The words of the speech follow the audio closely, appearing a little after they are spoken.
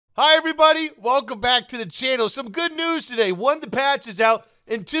Hi everybody, welcome back to the channel. Some good news today. One, the patch is out,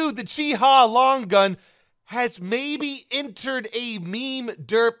 and two, the Chi-Ha long gun has maybe entered a meme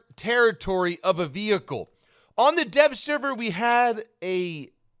derp territory of a vehicle. On the dev server, we had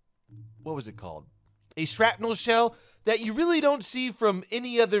what was it called? A shrapnel shell that you really don't see from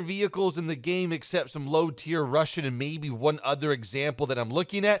any other vehicles in the game except some low-tier Russian and maybe one other example that I'm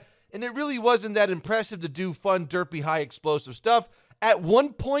looking at. And it really wasn't that impressive to do fun, derpy, high explosive stuff. At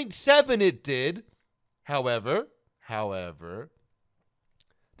 1.7 it did. However,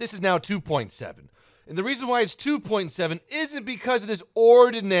 this is now 2.7. And the reason why it's 2.7 isn't because of this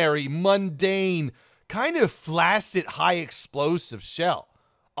ordinary, mundane, kind of flaccid, high explosive shell.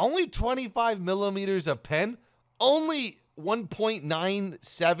 Only 25 millimeters a pen, only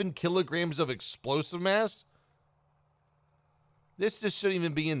 1.97 kilograms of explosive mass. This just shouldn't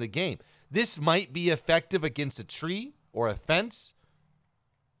even be in the game. This might be effective against a tree or a fence.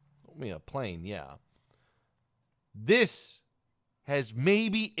 I mean, a plane, yeah. This has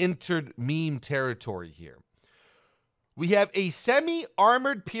maybe entered meme territory here. We have a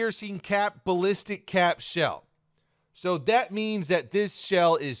semi-armored piercing cap ballistic cap shell. So that means that this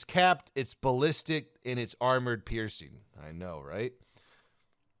shell is capped, it's ballistic, and it's armored piercing. I know, right?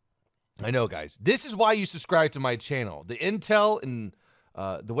 I know, guys. This is why you subscribe to my channel. The intel and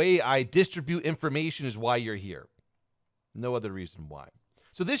the way I distribute information is why you're here. No other reason why.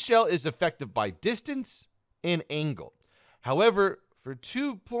 So this shell is effective by distance and angle. However, for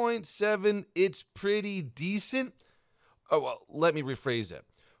 2.7, it's pretty decent. Oh, well, let me rephrase it.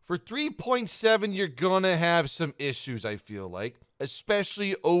 For 3.7, you're going to have some issues, I feel like,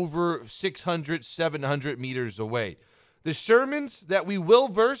 especially over 600, 700 meters away. The Shermans that we will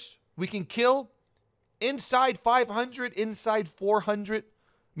verse, we can kill inside 500, inside 400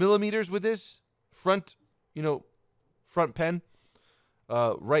 millimeters with this front, front pen.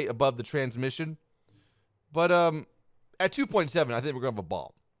 Right above the transmission. But at 2.7, I think we're going to have a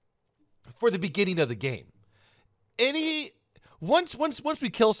ball for the beginning of the game. Once we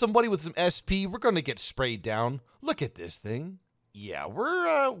kill somebody with some SP, we're going to get sprayed down. Look at this thing. Yeah,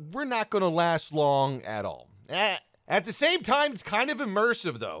 we're not going to last long at all. At the same time, it's kind of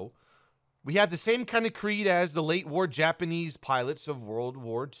immersive, though. We have the same kind of creed as the late war Japanese pilots of World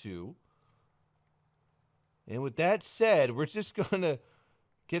War II. And with that said, we're just going to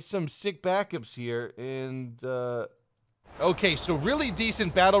get some sick backups here, and, okay, so really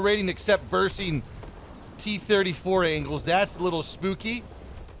decent battle rating, except versing T-34 angles. That's a little spooky.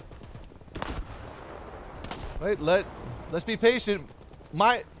 Wait, let's be patient.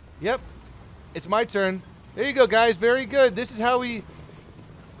 Yep, it's my turn. There you go, guys, very good. This is how we're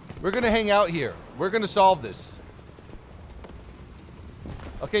gonna hang out here. We're gonna solve this.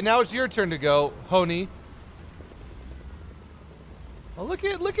 Okay, now it's your turn to go, Honey. Oh, look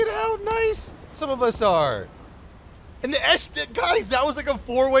at how nice some of us are. And guys, that was like a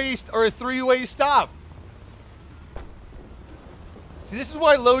four-way or a three-way stop. See, this is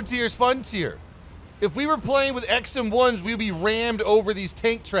why low tier is fun tier. If we were playing with X and 1s, we'd be rammed over these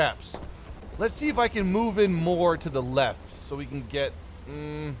tank traps. Let's see if I can move in more to the left so we can get...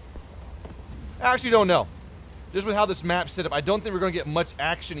 I actually don't know. Just with how this map's set up, I don't think we're going to get much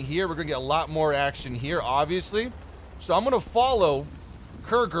action here. We're going to get a lot more action here, obviously. So I'm going to follow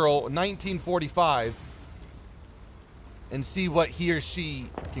Kurgirl 1945 and see what he or she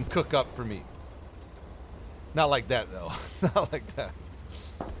can cook up for me. Not like that, though. Not like that.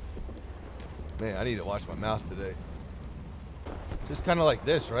 Man, I need to wash my mouth today. Just kind of like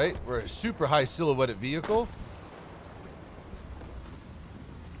this, right? We're a super high silhouetted vehicle.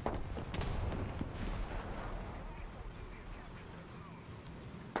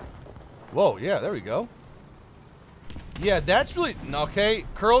 Whoa, yeah, there we go. Yeah, that's really... Okay,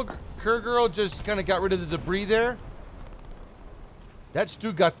 Kurgirl just kind of got rid of the debris there. That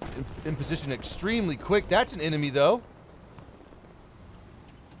Stu got in position extremely quick. That's an enemy, though.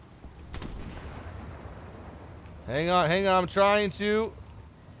 Hang on, I'm trying to...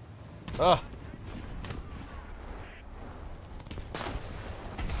 Ugh.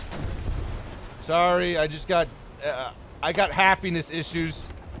 Sorry, I just got... I got happiness issues.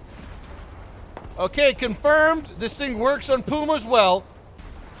 Okay, confirmed. This thing works on Puma as well.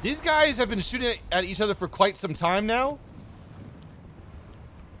 These guys have been shooting at each other for quite some time now.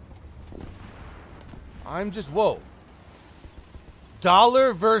 I'm just... Whoa.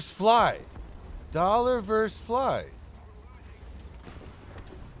 Dollar versus fly. Dollar versus fly.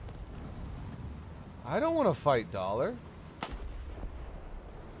 I don't want to fight Dollar.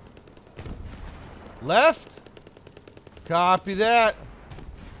 Left. Copy that.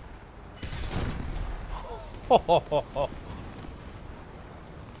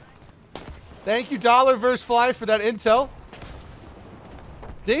 Thank you, Dollar vs. Fly, for that intel.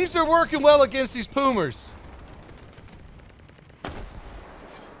 Things are working well against these Poomers.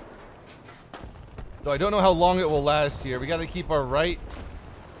 So I don't know how long it will last here. We got to keep our right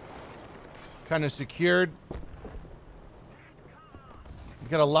kind of secured. We've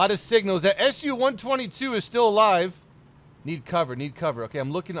got a lot of signals. That SU-122 is still alive. Need cover, need cover. Okay,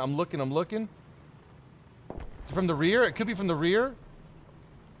 I'm looking. Is it from the rear? It could be from the rear.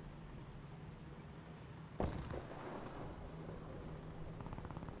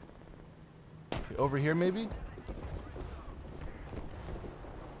 Okay, over here, maybe?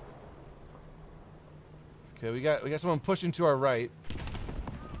 Okay, we got someone pushing to our right.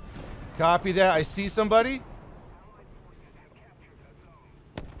 Copy that. I see somebody.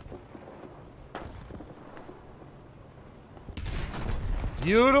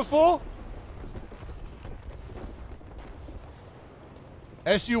 Beautiful.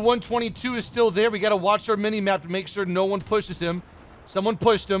 SU-122 is still there. We got to watch our mini-map to make sure no one pushes him. Someone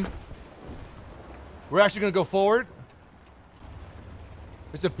pushed him. We're actually going to go forward.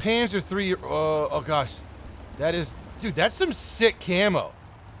 There's a Panzer III. Oh, gosh. That is... Dude, that's some sick camo.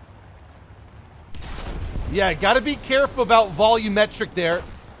 Yeah, got to be careful about volumetric there.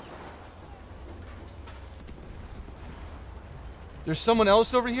 There's someone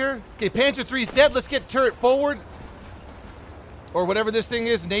else over here. Okay, Panzer III's dead. Let's get turret forward. Or whatever this thing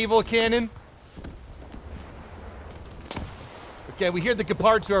is. Naval cannon. Okay, we hear the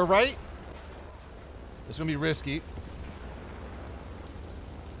Gepard to our right. This is going to be risky.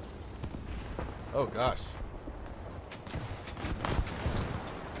 Oh, gosh.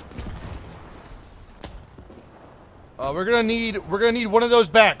 We're gonna need one of those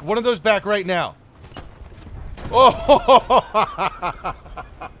back. One of those back right now. Oh,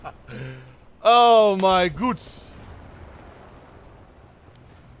 oh my goods.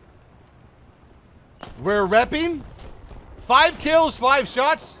 We're repping. 5 kills, 5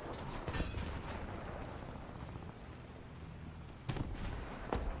 shots.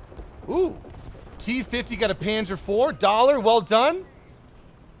 Ooh. T-50 got a Panzer IV. Dollar, well done.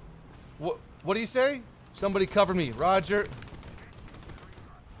 What do you say? Somebody cover me. Roger.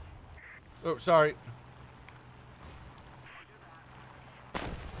 Oh, sorry.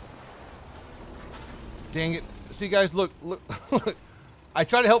 Dang it. See, guys, look. Look. I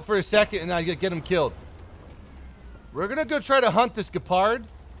try to help for a second, and then I get him killed. We're going to go try to hunt this Gepard.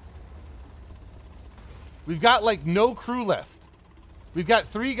 We've got, like, no crew left. We've got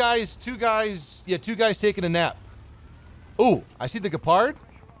 3 guys, 2 guys. Yeah, 2 guys taking a nap. Ooh, I see the Gepard.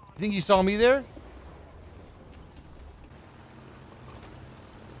 You think you saw me there?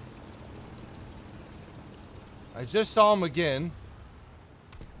 I just saw him again.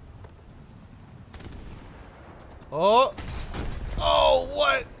 Oh. Oh,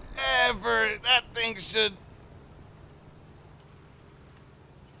 whatever. That thing should...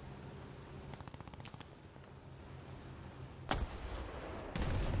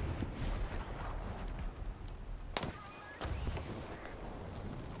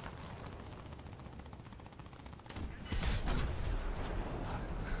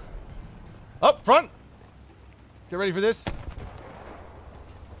 Up front. Get ready for this.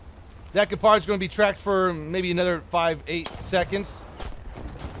 That Gepard's going to be tracked for maybe another 5-8 seconds.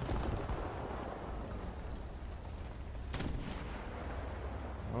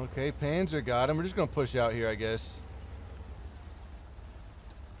 Okay, Panzer got him. We're just going to push out here, I guess.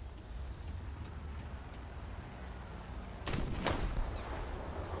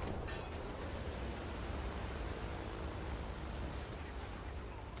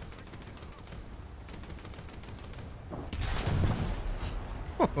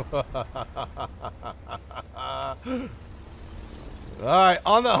 Alright,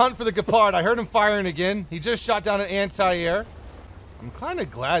 on the hunt for the Gepard. I heard him firing again. He just shot down an anti-air. I'm kind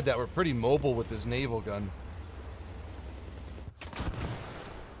of glad that we're pretty mobile with this naval gun.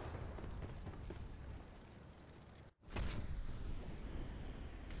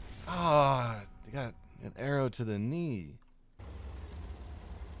 Ah, they got an arrow to the knee.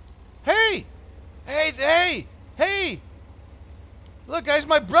 Hey! Hey, hey! Hey! Look, guys,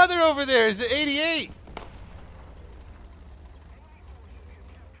 my brother over there is at 88.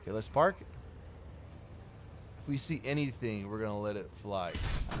 Okay, let's park. If we see anything, we're gonna let it fly.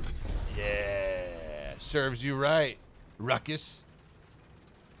 Yeah, serves you right, Ruckus.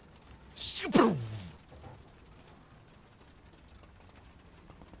 Super.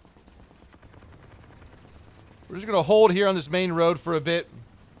 We're just gonna hold here on this main road for a bit.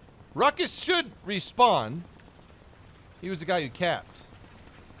 Ruckus should respawn. He was the guy who capped.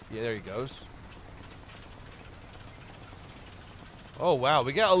 Yeah, there he goes. Oh, wow.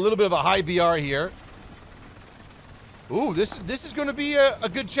 We got a little bit of a high BR here. Ooh, this is going to be a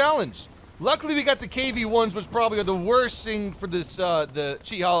good challenge. Luckily, we got the KV-1s, which probably are the worst thing for this, the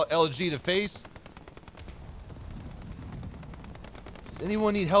Chiha LG to face. Does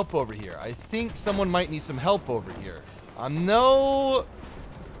anyone need help over here? I think someone might need some help over here. No...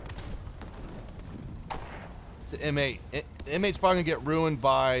 It's an M8. M8's probably going to get ruined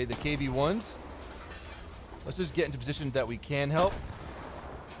by the KV-1s. Let's just get into position that we can help.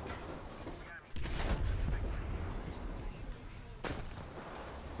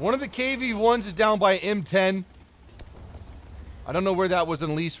 One of the KV-1s is down by M10. I don't know where that was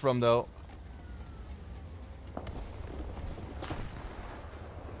unleashed from, though.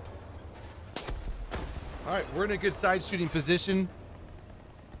 Alright, we're in a good side shooting position.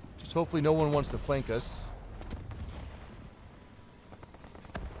 Just hopefully no one wants to flank us.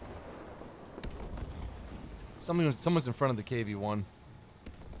 Someone's in front of the KV-1.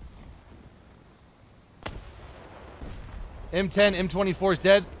 M10, M24 is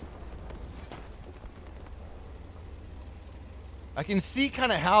dead. I can see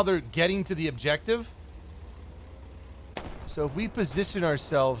kind of how they're getting to the objective. So if we position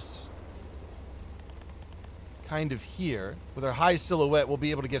ourselves kind of here, with our high silhouette, we'll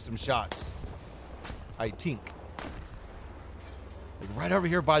be able to get some shots. I think. Like right over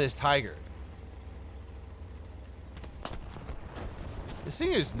here by this tiger. This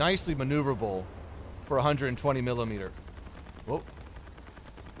thing is nicely maneuverable for 120 millimeter. Whoa.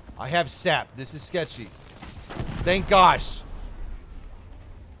 I have sap. This is sketchy. Thank gosh.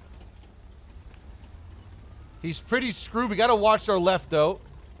 He's pretty screwed. We gotta watch our left, though.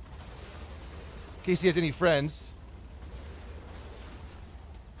 In case he has any friends.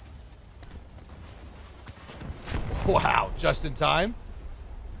 Wow, just in time.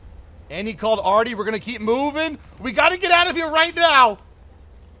 And he called Artie. We're gonna keep moving. We gotta get out of here right now.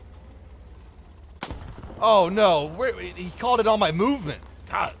 Oh no, he called it on my movement.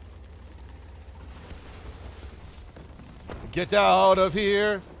 God. Get out of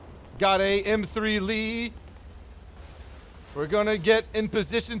here. Got a M3 Lee. We're gonna get in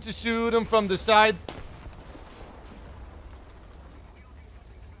position to shoot him from the side.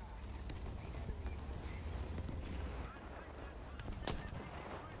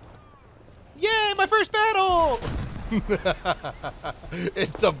 Yay, my first battle!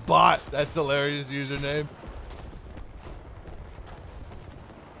 It's a bot. That's hilarious username.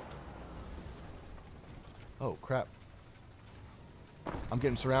 Oh, crap. I'm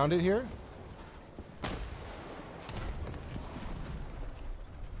getting surrounded here.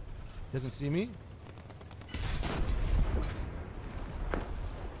 Doesn't see me.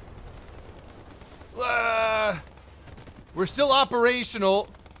 We're still operational.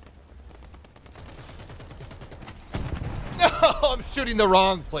 No, I'm shooting the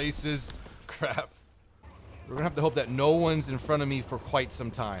wrong places. Crap. We're gonna have to hope that no one's in front of me for quite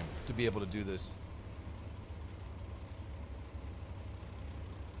some time to be able to do this.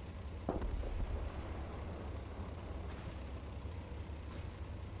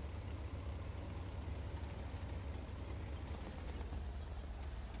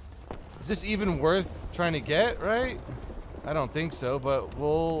 Is this even worth trying to get, right? I don't think so, but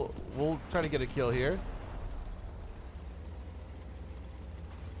we'll try to get a kill here.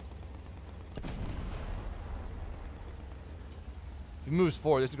 If he moves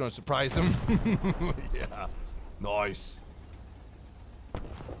forward, this is going to surprise him. Yeah. Nice.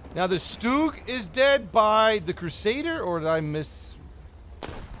 Now the Stug is dead by the Crusader, or did I misread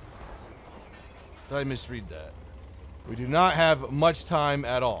that? We do not have much time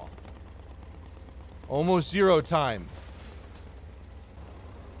at all. Almost zero time.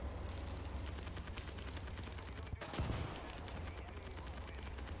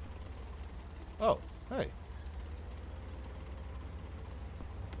 Oh, hey.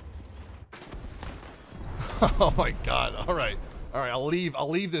 Oh my god. All right. All right, I'll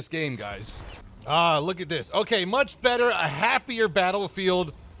leave this game, guys. Ah, look at this. Okay, much better, a happier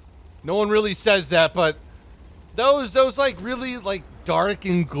battlefield. No one really says that, but those like really like dark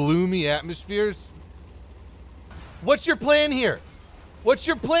and gloomy atmospheres. What's your plan here? What's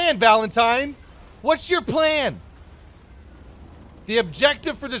your plan, Valentine? What's your plan? The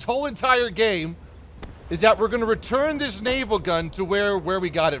objective for this whole entire game is that we're going to return this naval gun to where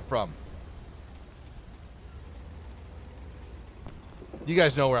we got it from. You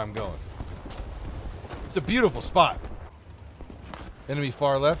guys know where I'm going. It's a beautiful spot. Enemy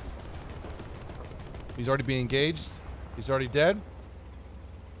far left. He's already being engaged. He's already dead.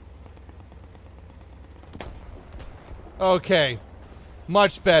 Okay.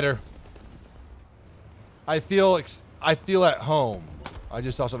 Much better. I feel I feel at home. I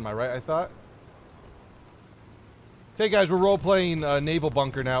just saw something on my right, I thought. Okay, guys, we're role-playing Naval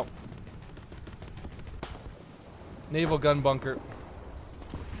Bunker now. Naval Gun Bunker.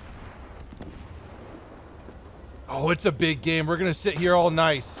 Oh, it's a big game. We're gonna sit here all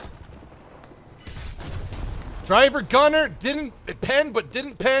nice. Driver gunner didn't pen, but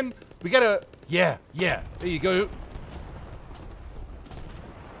didn't pen. We gotta, yeah. There you go. You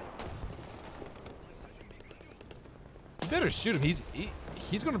better shoot him.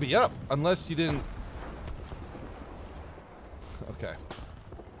 He's gonna be up unless you didn't. Okay.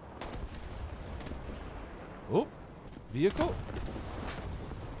 Oh, vehicle.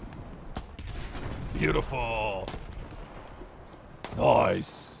 Beautiful.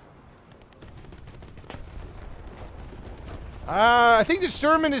 Nice. I think that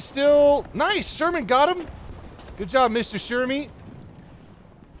Sherman is still... Nice! Sherman got him! Good job, Mr. Shermy.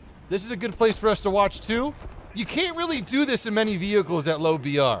 This is a good place for us to watch, too. You can't really do this in many vehicles at low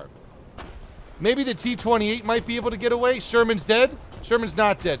BR. Maybe the T-28 might be able to get away. Sherman's dead? Sherman's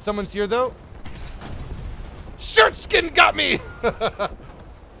not dead. Someone's here, though. Shirt skin got me!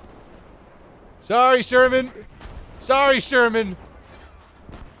 Sorry, Sherman. Sorry, Sherman.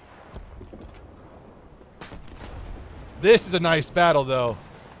 This is a nice battle, though.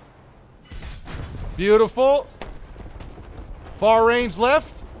 Beautiful. Far range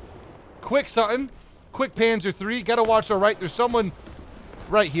left. Quick something. Quick Panzer III. Gotta watch our right. There's someone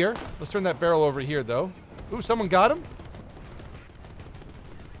right here. Let's turn that barrel over here, though. Ooh, someone got him.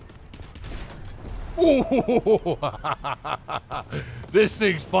 Ooh. This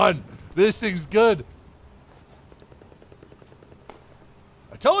thing's fun. This thing's good.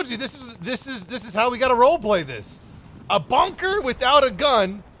 I told you this is how we gotta roleplay this. A bunker without a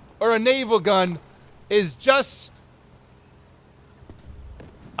gun or a naval gun is just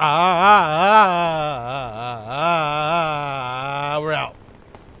we're out.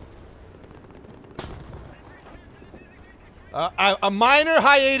 A minor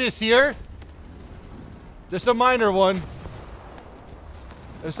hiatus here. Just a minor one.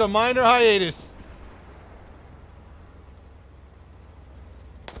 There's a minor hiatus.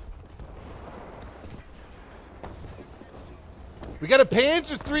 We got a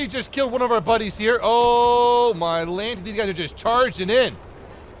Panzer III just killed one of our buddies here. Oh, my land. These guys are just charging in.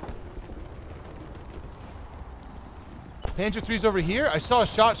 Panzer III's over here. I saw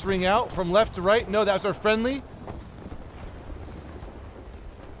shots ring out from left to right. No, that was our friendly.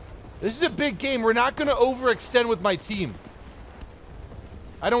 This is a big game. We're not going to overextend with my team.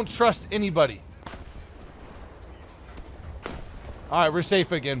 I don't trust anybody. All right, we're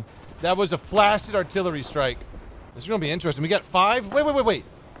safe again. That was a flaccid artillery strike. This is going to be interesting. We got 5. Wait.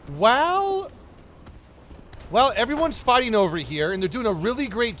 Well, everyone's fighting over here, and they're doing a really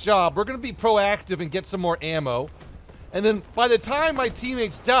great job. We're going to be proactive and get some more ammo. And then by the time my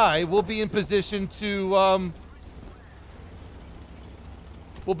teammates die, we'll be in position to...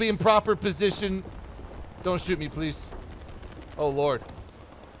 we'll be in proper position. Don't shoot me, please. Oh, Lord.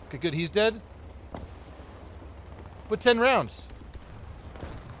 Okay, good. He's dead. With 10 rounds.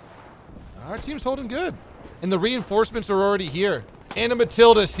 Our team's holding good. And the reinforcements are already here. Anna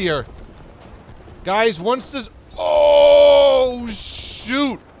Matilda's here. Guys, once this... Oh,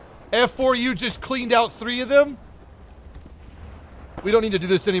 shoot. F4U just cleaned out 3 of them. We don't need to do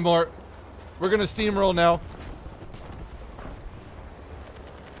this anymore. We're going to steamroll now.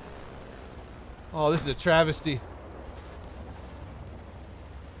 Oh, this is a travesty.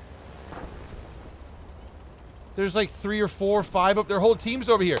 There's like 3 or 4 or 5 up. Their whole team's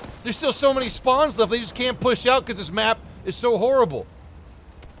over here. There's still so many spawns left. They just can't push out because this map is so horrible.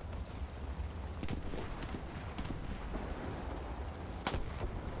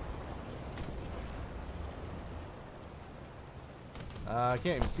 I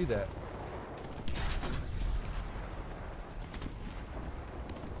can't even see that.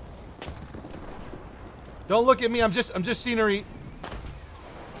 Don't look at me. I'm just scenery.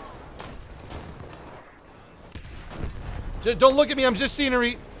 Don't look at me. I'm just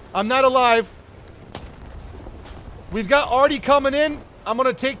scenery. I'm not alive. We've got Artie coming in. I'm going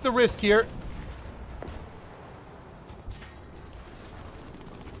to take the risk here.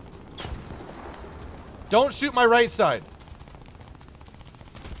 Don't shoot my right side.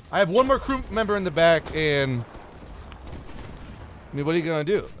 I have one more crew member in the back, and... I mean, what are you going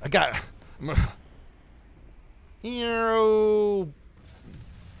to do? I got... Hero.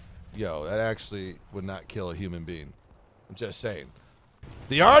 Yo, that actually would not kill a human being. I'm just saying.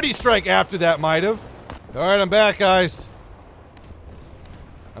 The Artie strike after that might have. All right, I'm back, guys.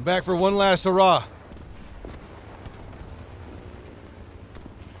 I'm back for one last hurrah.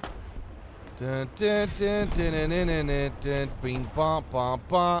 Dun, dun, dun, dun, dun, dun, dun, dun, dun, bing, bom, bom,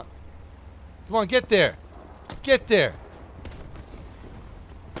 bom. Come on, get there. Get there.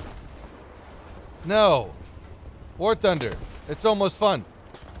 No. War Thunder. It's almost fun.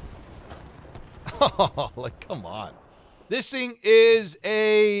 Oh, like, come on. This thing is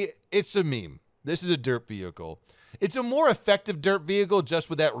it's a meme. This is a DERP vehicle. It's a more effective DERP vehicle just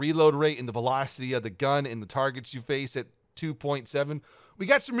with that reload rate and the velocity of the gun and the targets you face at 2.7. We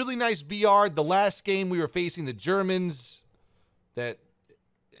got some really nice BR. The last game we were facing the Germans, that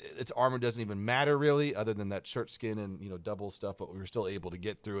its armor doesn't even matter really, other than that shirt skin and, you know, double stuff, but we were still able to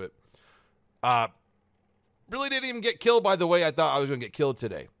get through it. Really didn't even get killed by the way I thought I was going to get killed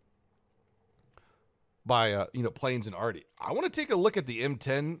today. By, you know, planes and arty. I want to take a look at the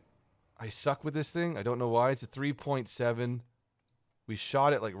M10. I suck with this thing. I don't know why. It's a 3.7. We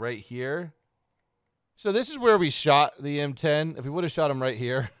shot it like right here. So this is where we shot the M10. If we would have shot him right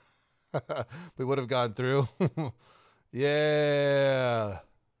here, we would have gone through. Yeah.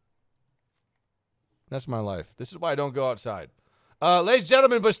 That's my life. This is why I don't go outside. Ladies and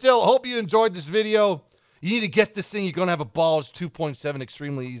gentlemen, but still, hope you enjoyed this video. You need to get this thing. You're going to have a ball. It's 2.7.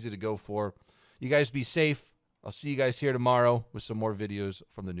 Extremely easy to go for. You guys be safe. I'll see you guys here tomorrow with some more videos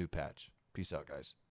from the new patch. Peace out, guys.